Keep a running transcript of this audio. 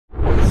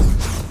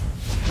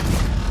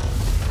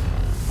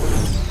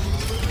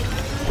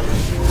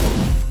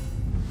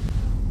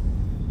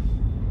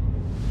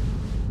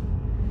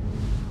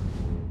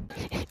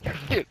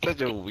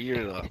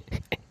here though.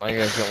 I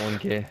gotta get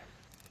 1k.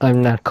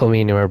 I'm not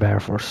coming anywhere bar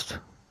first.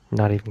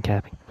 Not even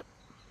capping.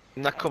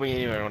 I'm not coming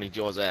anywhere, only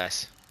Joe's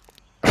ass.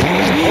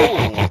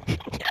 Oh!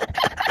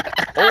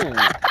 Oh! Is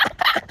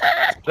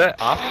that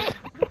offer? Is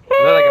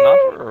that like an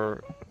offer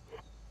or?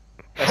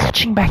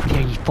 Watching back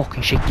there, you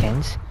fucking shit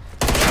cans.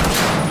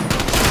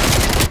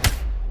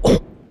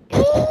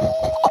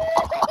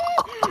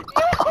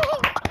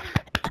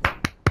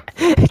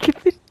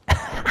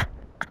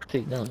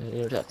 Please, no,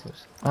 you're that to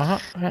us.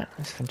 Yeah,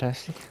 that's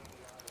fantastic.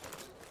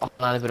 Oh,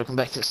 man, I better come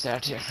back to the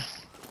start here.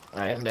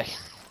 Alright, I'm back.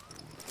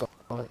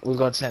 We'll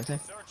go at the same time.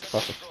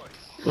 Perfect.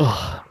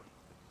 Ugh.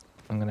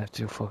 I'm gonna have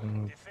to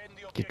fucking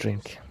get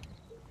drink.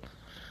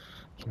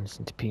 Can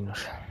listen to Peanut.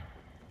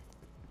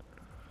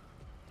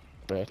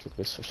 Right, with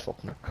this first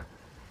fucking.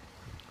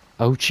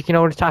 Oh, chicken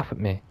over the top with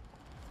me.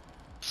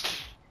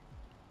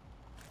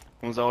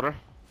 One's older.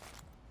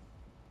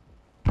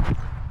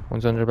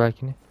 One's under the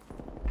balcony.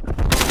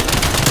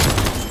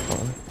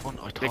 One,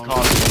 I they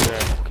call it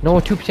there. No,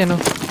 2 piano.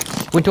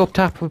 Went up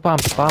top with bomb.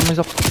 Bomb is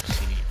up.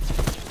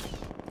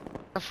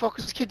 The fuck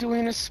is this kid doing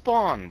in his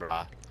spawn,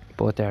 bruh?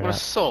 Both there. What a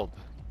sub.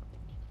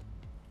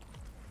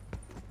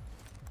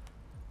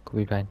 Could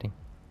be planting.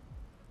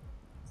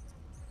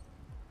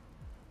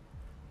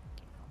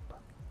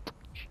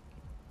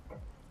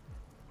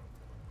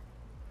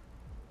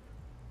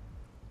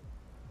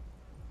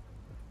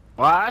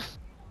 What?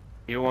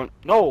 You want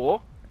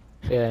no?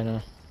 Yeah, I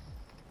know.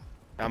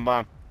 I'm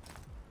bomb.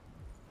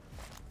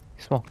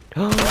 Smoke.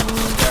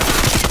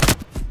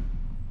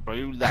 Bro,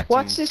 you that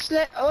What's this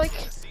like?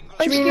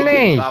 What do you mean,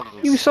 mate?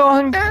 You saw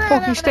him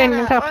fucking standing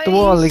on top of the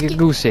wall like a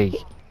goose egg.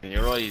 In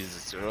your eyes,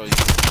 it's your eyes.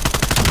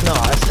 No,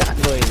 it's that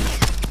noise.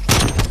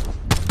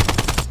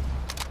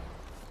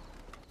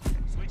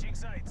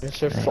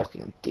 It's your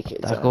fucking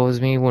dickheads. That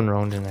goes me 1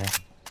 round in there.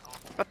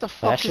 What the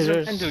fuck is your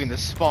Bashers. man doing the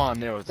spawn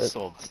there with the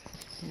sub?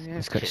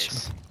 It's got a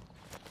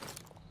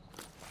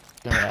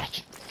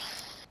Alright.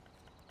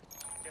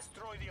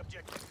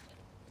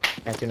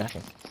 Can't do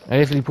nothing. I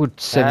definitely put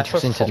 70%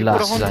 of the You put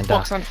losses on $100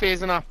 that. on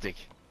phase and optic.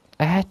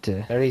 I had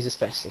to. There is a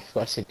special.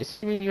 What's it?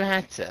 You mean you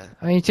had to?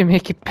 I need to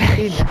make it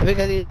paid.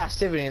 Because he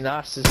lost everything in the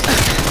horses.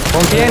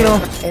 One piano.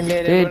 And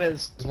then everyone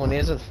else is one,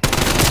 is it?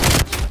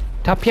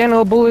 Top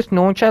piano bullet.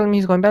 No one tell me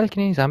he's going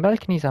balconies, on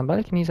balconies, on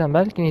balconies, on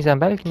balconies, on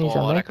balconies, on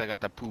Oh, balconies. like I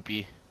got the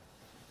poopy.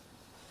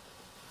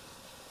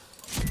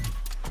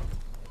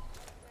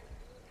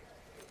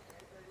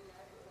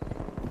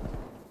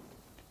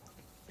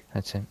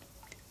 That's it.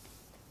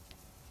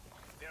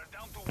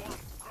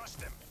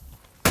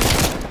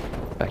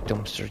 Back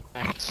dumpster.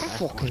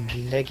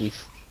 Fucking leggy.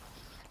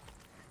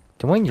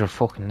 Don't mind your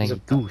fucking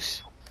leggy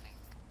goose.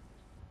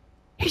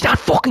 He's on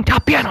fucking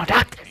top piano,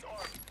 Doc!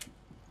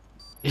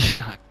 He's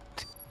not.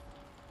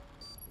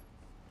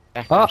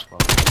 Oh!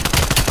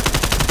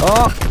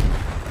 Oh!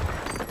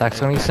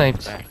 Doc's only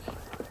sniped.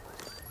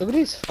 Look at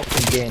these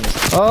fucking games.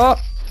 Oh!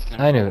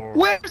 I knew it.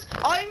 Where's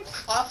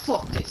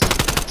fuck this.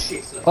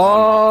 Shit.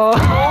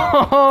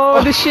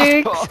 Oh! The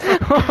shakes!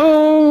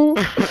 Oh!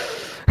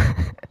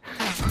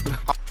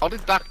 How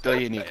did Doc die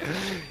in here?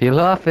 He'll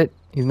laugh it.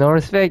 He's no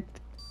respect.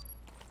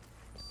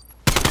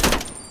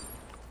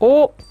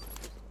 Oh!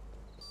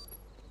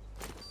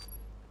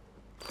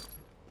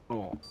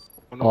 Oh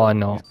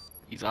no.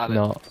 He's at it.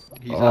 No.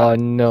 He's Oh at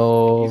it.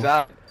 no. He's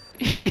at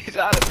it. He's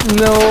at it.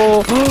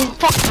 No.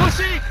 Fuck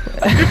pussy!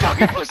 You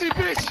fucking pussy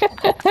bitch!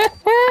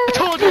 I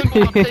told you I'm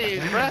gonna play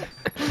it, bruh.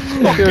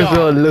 Fuck You're off.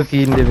 so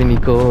lucky in the mini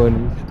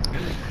cones.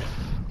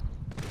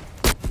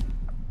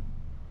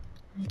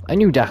 I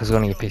knew Dak was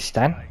gonna get pissed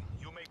on.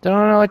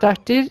 Don't know what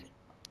Dak did.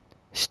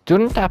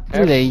 Stood up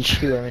the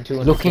ledge,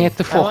 looking at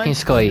the fucking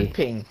sky.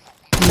 Ping.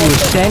 You were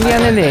standing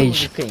on the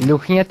ledge, Ping.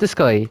 looking at the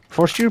sky.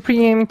 First you were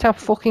pre-aiming top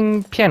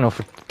fucking piano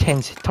for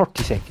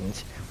 30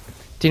 seconds.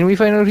 Then we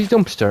find out he's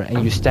dumpster,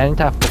 and you stand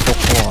top of the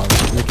fucking wall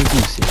like a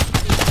goosey.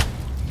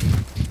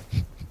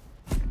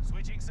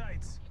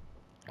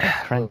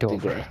 Ranked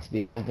over.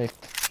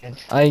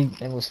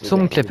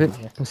 Someone clip it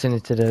and send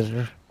it to the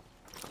editor.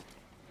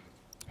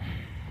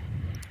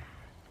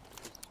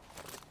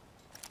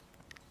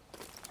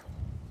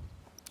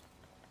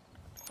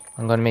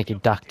 I'm gonna make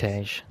it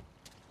doctage.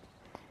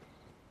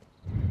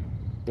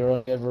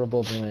 You're ever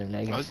above me,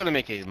 man. I was gonna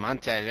make a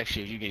montage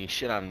actually of you getting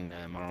shit on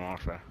Modern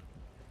Warfare.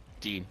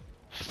 Dean.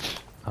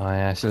 Oh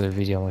yeah, I still have a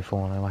video on my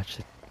phone, I watched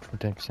it from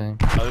time to time.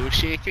 Oh, it was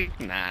shaking?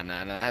 Nah, I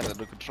had it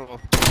under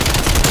control.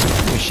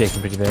 It was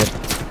shaking pretty bad.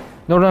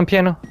 No, on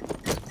piano.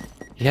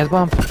 He has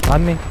bomb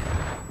on me.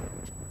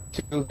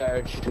 Two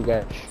guards.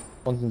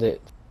 One in the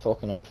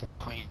fucking up.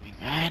 Tiny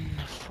man,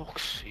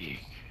 fuck's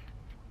sake.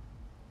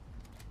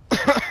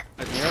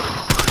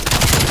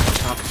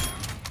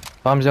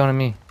 Bomb's down on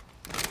me.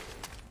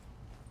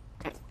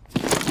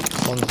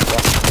 One's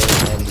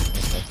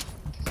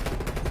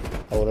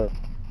hold up.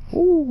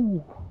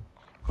 Ooh.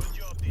 Good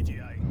job,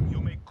 DJI.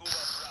 You make good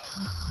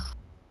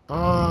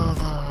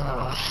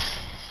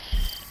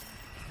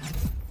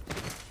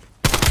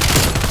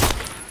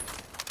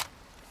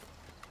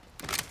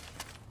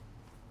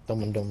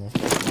Dumb and dumber.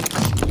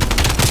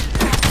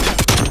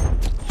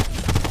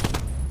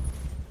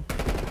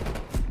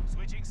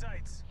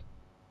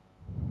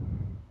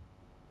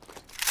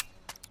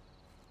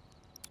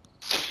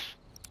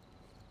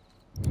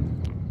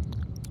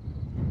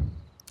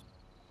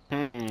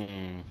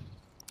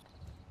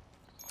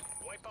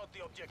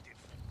 objective.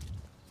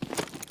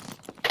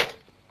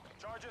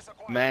 Charges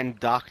acquired. Man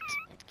docked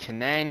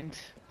Canand.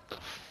 The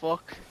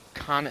fuck?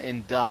 Con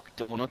and dock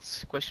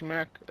donuts? Question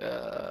mark?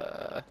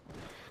 1,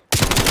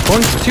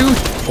 2,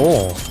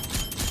 4.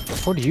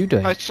 What are you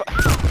doing? I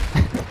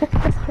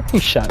You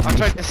shot me.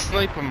 tried to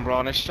snipe him, bro,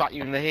 and I shot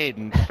you in the head,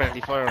 and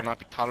friendly fire will not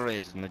be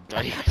tolerated, and I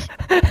died.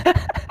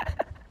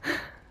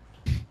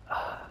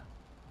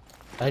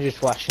 I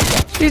just watched him.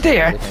 He's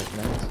there.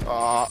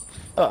 Oh,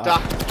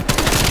 dock,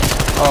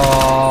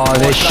 Oh,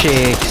 the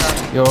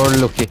shakes. You're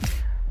lucky.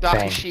 dock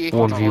Bang. is shit.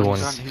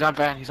 1v1. He's on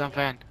van, he's on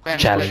van. Van,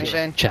 Challenge.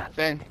 Van, Chat.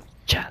 Van,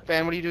 Chat.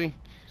 Van, what are you doing? What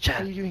are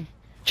Chat. you doing?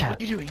 Chat.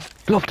 What are you doing?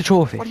 Love the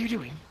trophy. What are you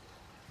doing?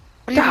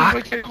 What are you Doc.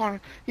 doing? Right in the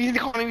corner. He's in the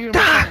corner. You're in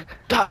Doc. my corner.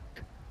 Doc.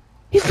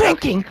 He's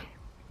flanking.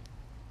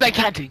 Thank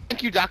you.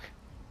 Thank you, Doc.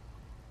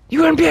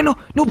 You heard in piano.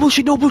 No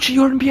bullshit, no bullshit.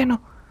 You heard in piano.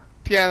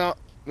 Piano.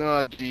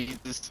 No,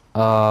 Jesus.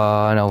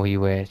 Oh, no, he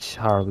waits.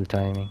 Horrible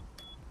timing.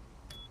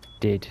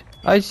 Did.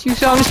 You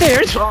saw him the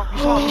stairs. Fucking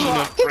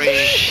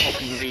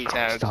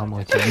retard. Stop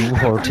with you. You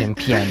heard him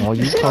piano.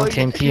 You heard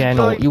him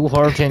piano. You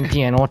heard him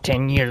piano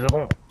 10 years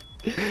ago.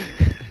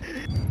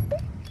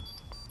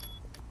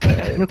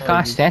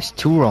 Lucas, that's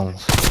 2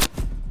 rounds.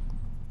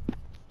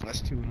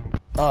 That's too long.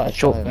 Oh, You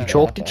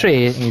choked the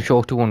tray and you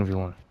choked the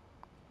 1v1.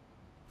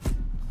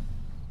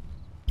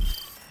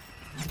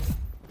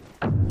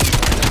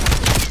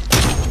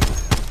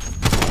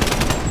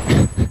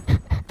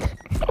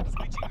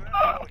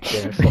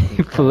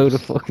 You flew the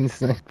fucking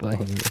snipe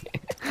behind me.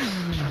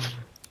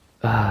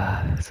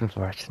 Ah, it's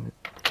unfortunate.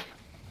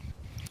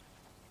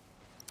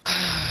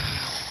 Defend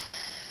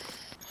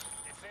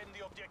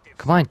the objective.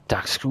 Come on,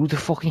 Doc, screw the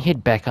fucking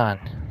head back on.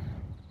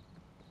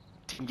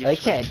 I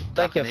can't.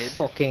 Like a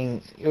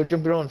fucking. You're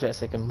jumping around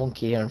fast like a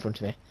monkey here in front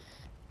of me.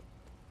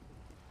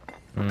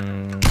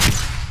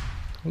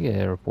 You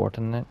get a report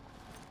on that.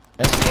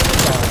 Let's get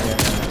it down here.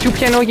 2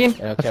 piano again.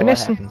 Yeah, A okay, what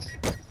finessing. happens?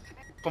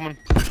 Coming.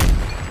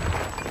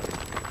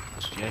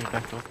 Yeah,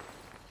 back up.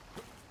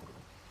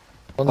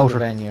 Under Outer. the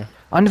van here.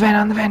 On the van,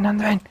 on the van, on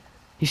the van.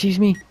 He sees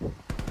me.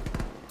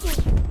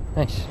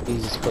 Nice.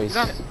 Jesus Christ. He's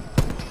on it.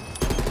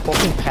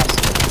 Fucking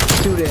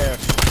pass. 2 there.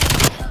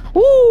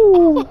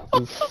 Woo!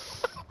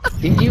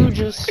 Did you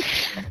just?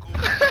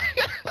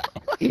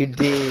 You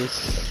did.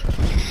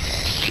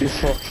 You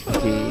fucking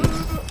did.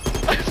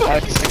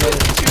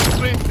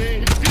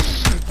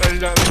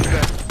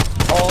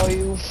 Oh,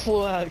 you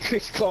fool!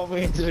 Quick, come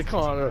into the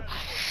corner.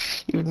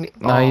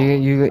 No,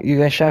 you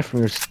got shot from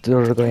your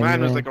other guy. in the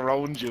Man was van. like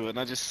around you, and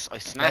I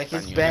snapped Like, on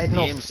it's you. bad and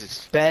enough. James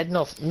is- Bad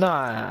enough.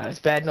 Nah, it's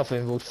bad enough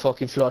when we would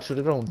fucking fly through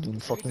the ground. You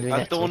fucking doing I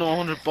that. don't know,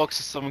 $100 if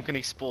someone can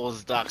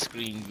expose dark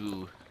screen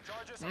goo.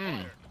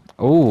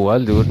 Oh,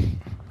 I'll do it.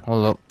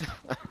 Hold up.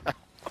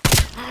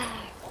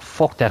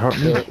 Fuck, that hurt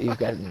me. You've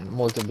got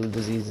multiple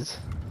diseases.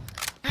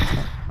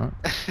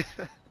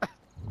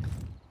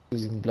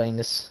 Losing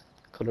blindness,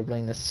 color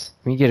blindness.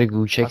 We get a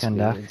good check on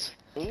that.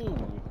 Ooh.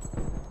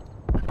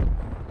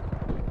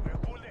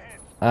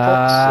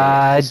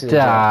 Ah, Fuck's sake, this is a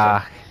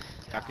Doc.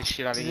 Got this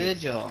shit out of This here. is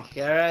a joke.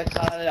 You're right,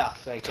 call it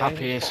off. Like, Top I'm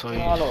here, fucking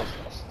so all over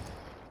us.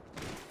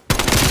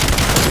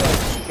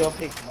 Go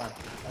pick, man.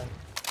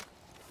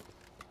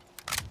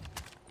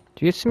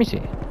 Do you get Smithy?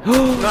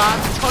 Nah,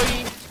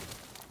 tight.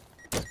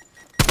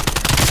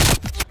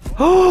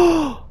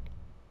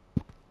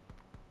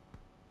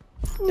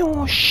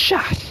 No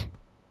shot.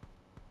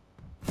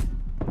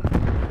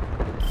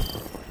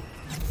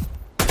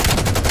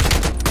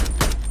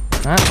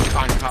 Huh?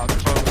 Can't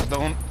close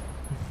down.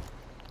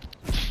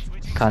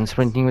 Con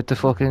sprinting with the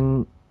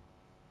fucking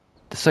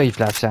side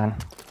flaps on.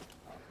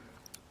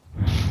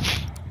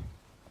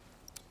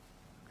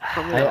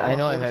 I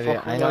know I'm having.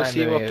 I know I'm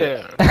see you up having.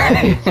 there. I'm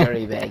having a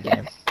very bad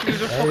game. Use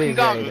your Very, fucking very bad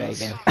goggles.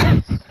 game.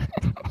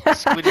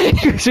 Squid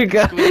Use your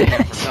go- Squid.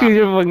 use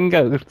your fucking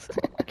goggles.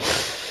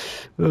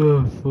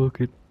 Oh,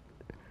 fuck it.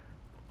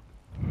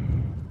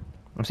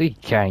 I'm sick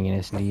of carrying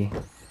this, nigga.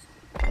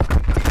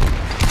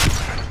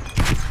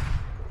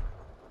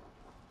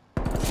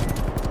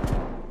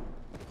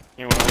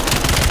 You know.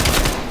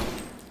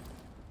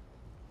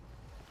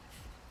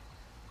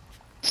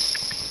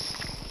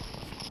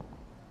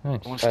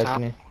 Nice. One Right,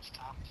 stop. me.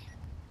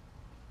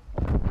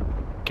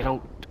 Get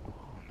out. Oh,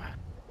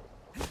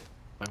 man.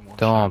 I'm one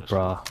Don't,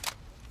 shot.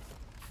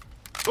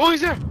 bro. Oh,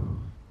 he's there.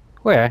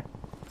 Where?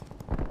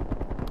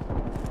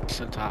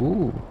 Still top.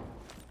 Ooh.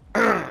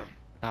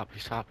 Stop,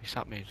 he's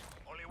top mid.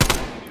 Only one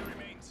enemy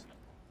remains.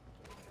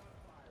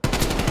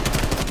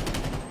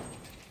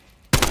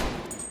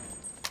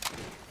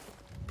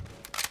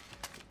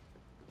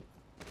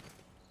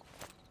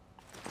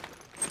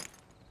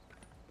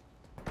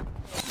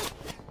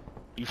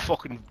 You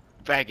fucking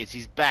faggots,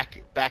 he's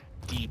back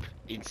deep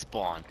in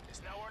spawn.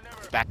 It's now or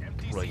never. Back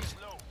MTC right. is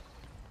low.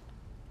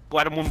 Go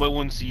at him one by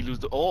one so you lose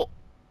the. Oh!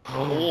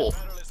 Oh!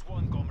 Battle is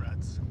won,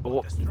 comrades.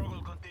 Oh. The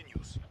struggle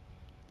continues.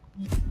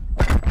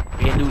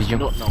 We ain't losing you-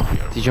 nothing out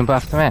here. Did you jump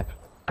off the map?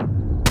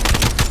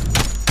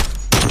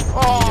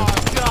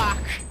 Oh, Doc!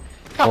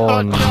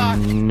 Oh Doc!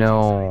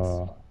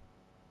 no.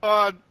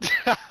 Oh,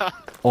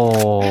 Doc!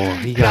 Oh,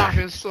 he got.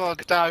 That is so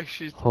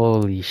dashing.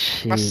 Holy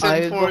shit. That's I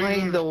it. was for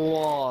behind you. the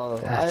wall.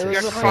 That's I a was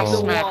You're behind the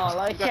cross-smacked. wall.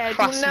 I You're can't do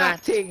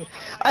cross-smacked. nothing.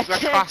 I You're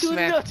can't do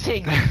cross-smacked.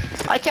 nothing.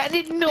 I can't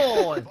do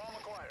no.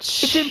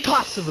 It's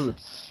impossible.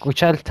 Go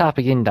try to tap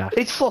again, that.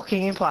 It's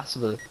fucking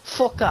impossible.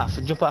 Fuck off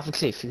and jump off a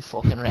cliff, you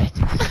fucking rat.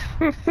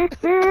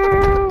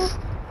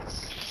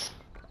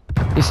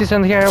 Is this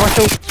on the car? Watch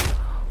out.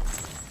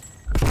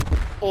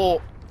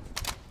 Oh.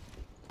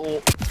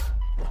 Oh.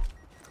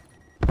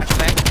 That's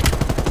flank.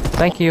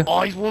 Thank you.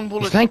 Oh, he's one He's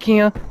bullet. flanking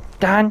you.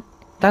 Dan.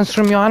 Dan's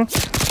from you on.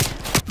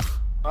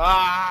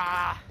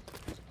 Ah.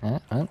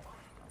 Well.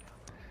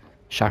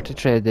 Shot to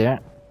trade there.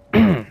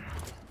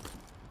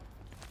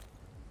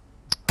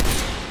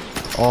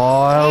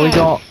 Oh, we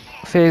don't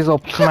phase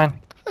up, come on.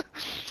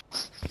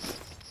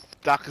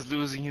 Doc is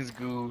losing his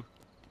goo.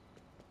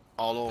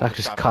 All over. That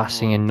is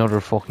costing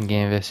another fucking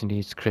game of S&D,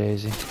 it's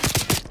crazy.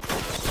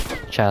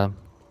 Challenge.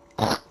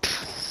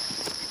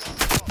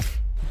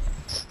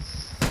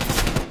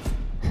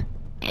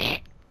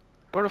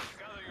 Where the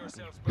Gather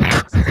yourselves,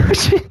 brothers.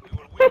 We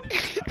will win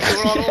this. They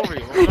were all over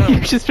you.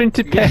 You just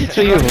printed past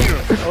through you. I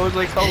was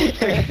like, oh,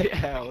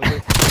 yeah. I was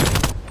like,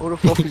 what the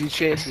fuck is he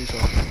chasing me for?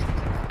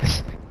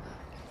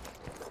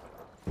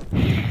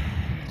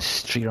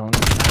 Street on.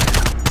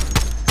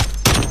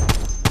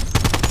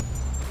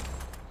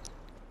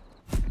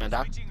 And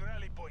Doc. Reaching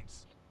rally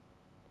points.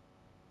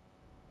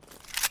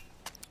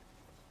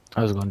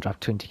 I was going to drop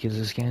 20 kills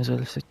this game as well.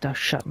 It's like that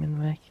shot me in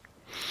the back.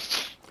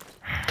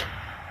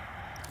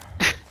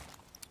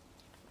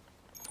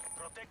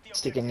 Protect the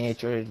Stick in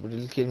nature, but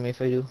it'll kill me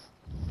if I do.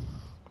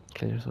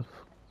 Kill yourself.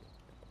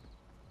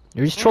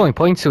 You're just throwing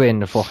points away in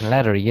the fucking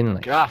ladder again,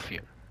 like. Get off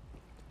here.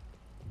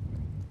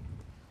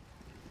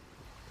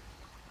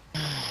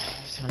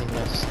 20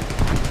 minutes.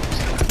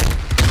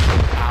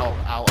 Ow,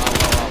 ow, ow,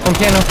 ow, Come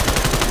piano.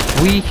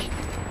 Weak.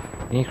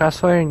 Any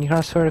crossfire? Any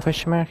crossfire? The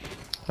question mark?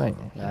 Right.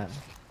 Nah, not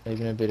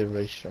even a bit of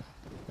register.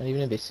 Not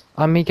even a bit.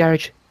 On me,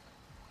 garage.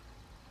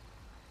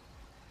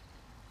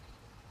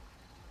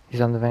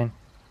 He's on the van.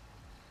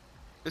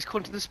 Let's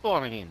come to the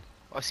spawn again.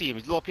 I see him.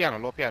 He's low piano,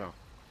 low piano.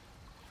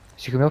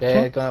 Is he coming up?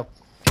 Yeah, to gone up.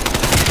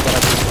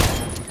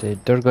 The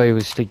third guy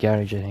was the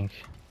garage, I think.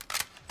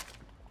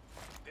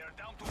 They are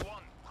down to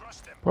one. Crush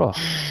them. Bro.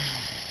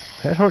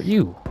 That hurt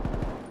you.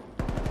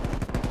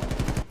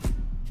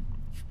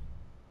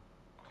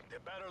 The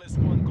battle is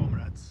won,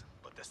 comrades,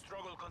 but the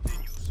struggle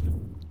continues.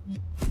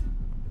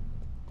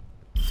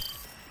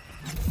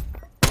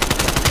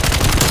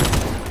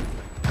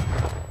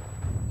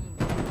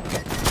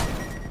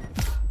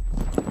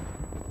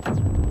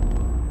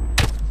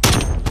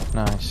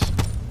 Nice.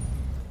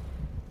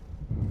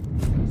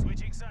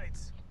 Switching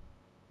sides.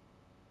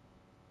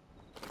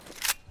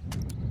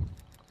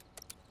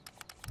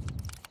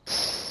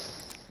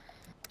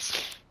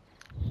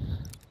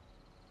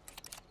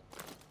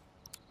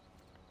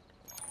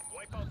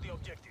 Wipe out the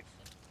objective.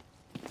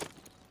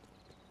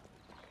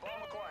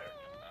 Bomb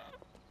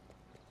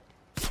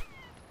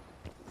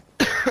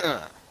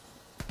acquired.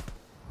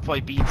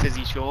 5 beat says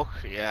he choke.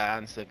 Yeah,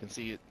 and so I can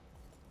see it.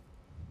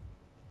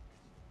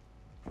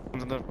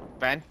 One's on the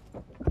van.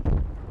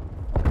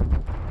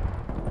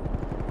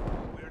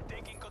 We are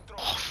taking control.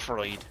 Oh,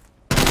 fried.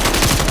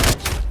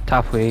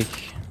 Top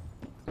weak.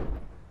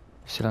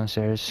 Still on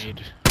stairs.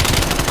 Mid.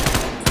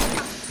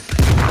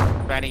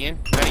 Van again.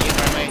 Van again,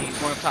 van away. He's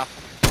one on top.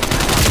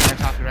 Ran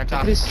top, he ran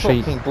top. This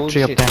Three fucking up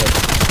bullshit. there.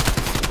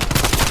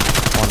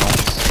 Oh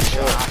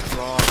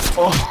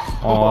no.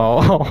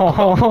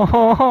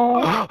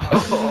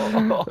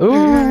 Oh.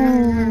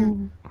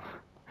 Ooh.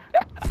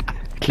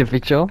 Clip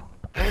it, Joe.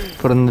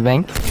 Put it on the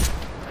bank.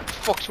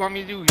 Fuck do you want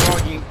me to do? You're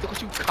arguing. Look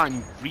what you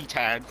can,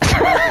 retard.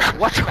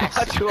 Watch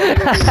that. Look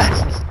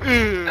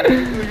at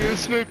the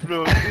sniper bro.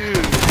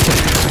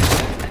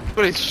 Look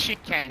at his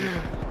shit can.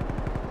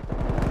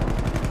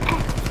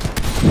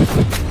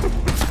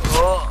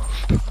 Oh.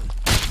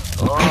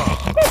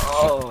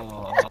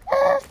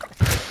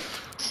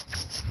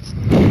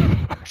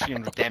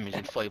 300 damage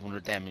and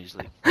 500 damage,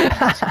 like,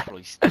 Jesus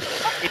Christ.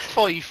 It's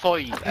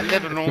 5-5,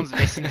 11 rounds of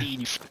S&D and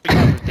you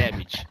 300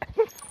 damage.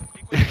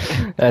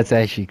 That's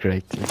actually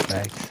great. That's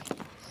facts.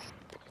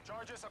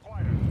 Charges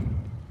acquired.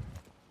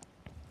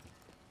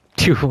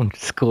 200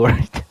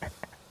 scored.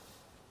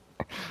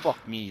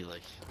 Fuck me,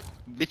 like,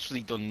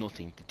 literally done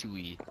nothing to 2 of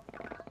you.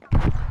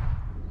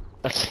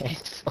 Okay,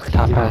 fucking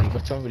Top do half. it,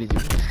 but somebody do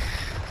it.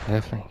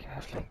 Half flank,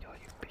 oh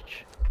you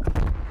bitch.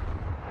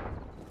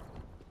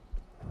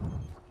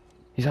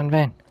 He's on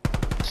van.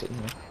 Sitting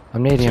there.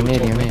 I'm nading, I'm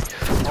nading, I'm nading.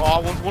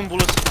 Oh, one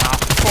bullet. Ah,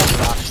 fuck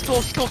that.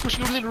 Still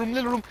pushing in little room,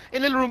 little room,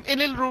 in little room, in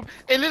little room,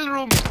 in little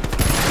room,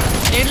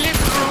 in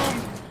little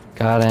room.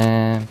 Got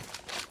him.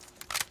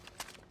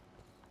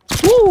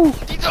 Woo!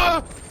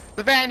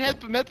 The van,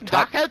 help him,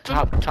 Doc, help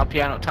him. Top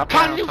piano, top Can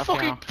piano, you top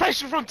fucking piano.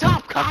 pressure from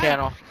top, Top Con?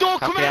 piano, Don't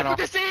top come piano. out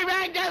with the same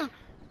angle.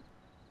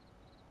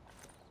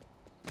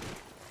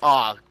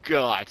 Oh,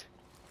 God.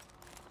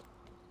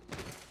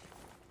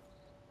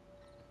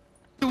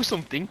 Do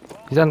something.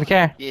 He's on the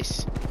car.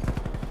 Yes.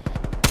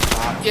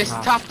 Yes,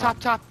 top.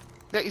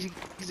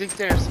 He's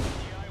upstairs.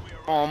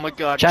 Oh my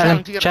god.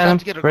 Challenge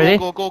Challenge him, together. ready?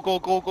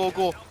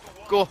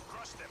 Go.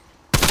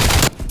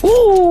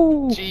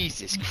 Ooh!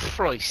 Jesus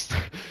Christ.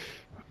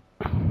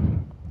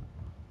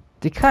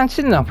 They can't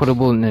still not put a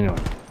bullet in anyone.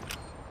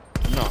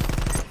 No.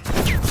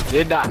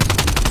 Did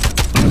not.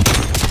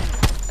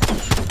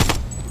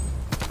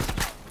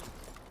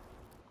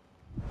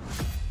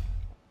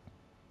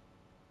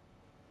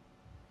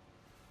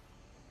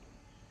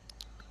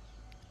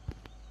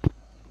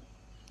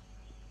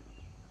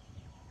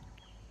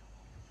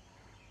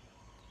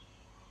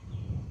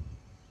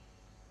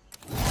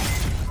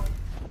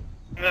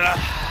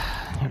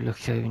 It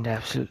looks even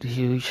absolutely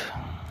huge.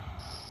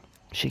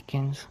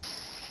 Chickens.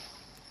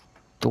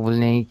 Double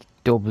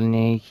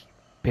neck,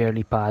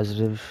 barely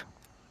positive.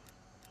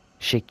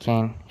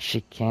 Chicken.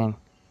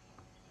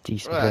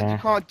 Decent Well, you there.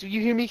 can't. Do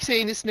you hear me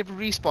saying this never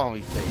respawn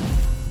we play?